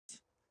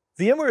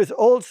VMware is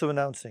also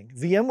announcing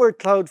VMware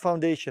Cloud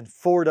Foundation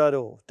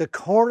 4.0, the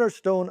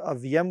cornerstone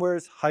of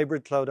VMware's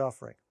hybrid cloud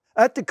offering.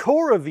 At the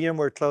core of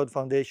VMware Cloud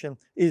Foundation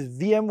is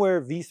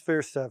VMware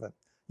vSphere 7.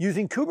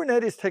 Using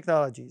Kubernetes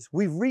technologies,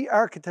 we've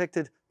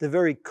re-architected the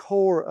very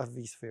core of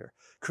vSphere,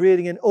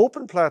 creating an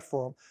open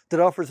platform that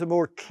offers a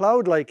more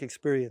cloud-like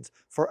experience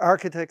for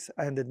architects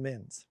and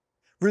admins.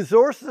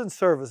 Resources and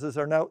services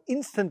are now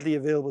instantly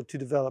available to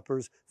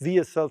developers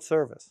via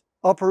self-service.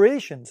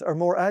 Operations are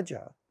more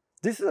agile.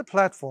 This is a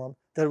platform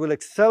that will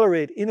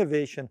accelerate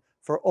innovation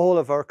for all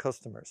of our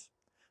customers.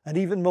 And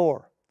even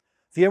more,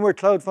 VMware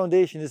Cloud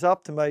Foundation is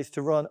optimized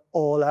to run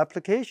all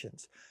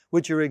applications,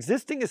 with your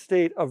existing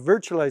estate of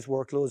virtualized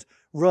workloads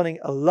running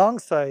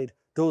alongside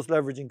those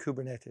leveraging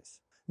Kubernetes.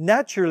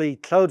 Naturally,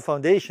 Cloud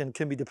Foundation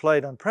can be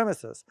deployed on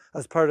premises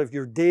as part of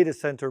your data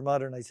center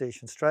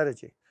modernization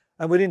strategy.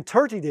 And within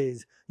 30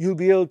 days, you'll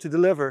be able to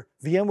deliver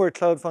VMware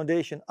Cloud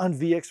Foundation on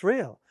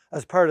VxRail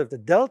as part of the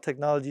Dell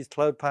Technologies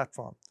Cloud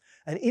Platform,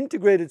 an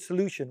integrated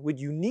solution with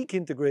unique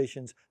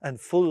integrations and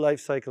full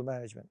lifecycle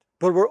management.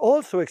 But we're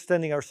also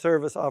extending our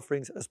service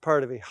offerings as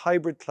part of a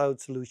hybrid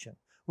cloud solution.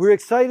 We're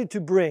excited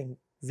to bring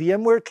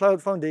VMware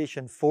Cloud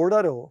Foundation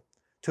 4.0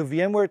 to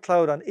VMware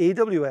Cloud on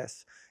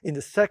AWS in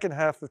the second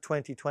half of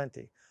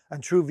 2020,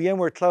 and through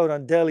VMware Cloud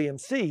on Dell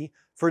EMC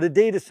for the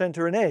data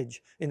center and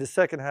edge in the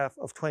second half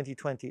of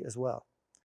 2020 as well.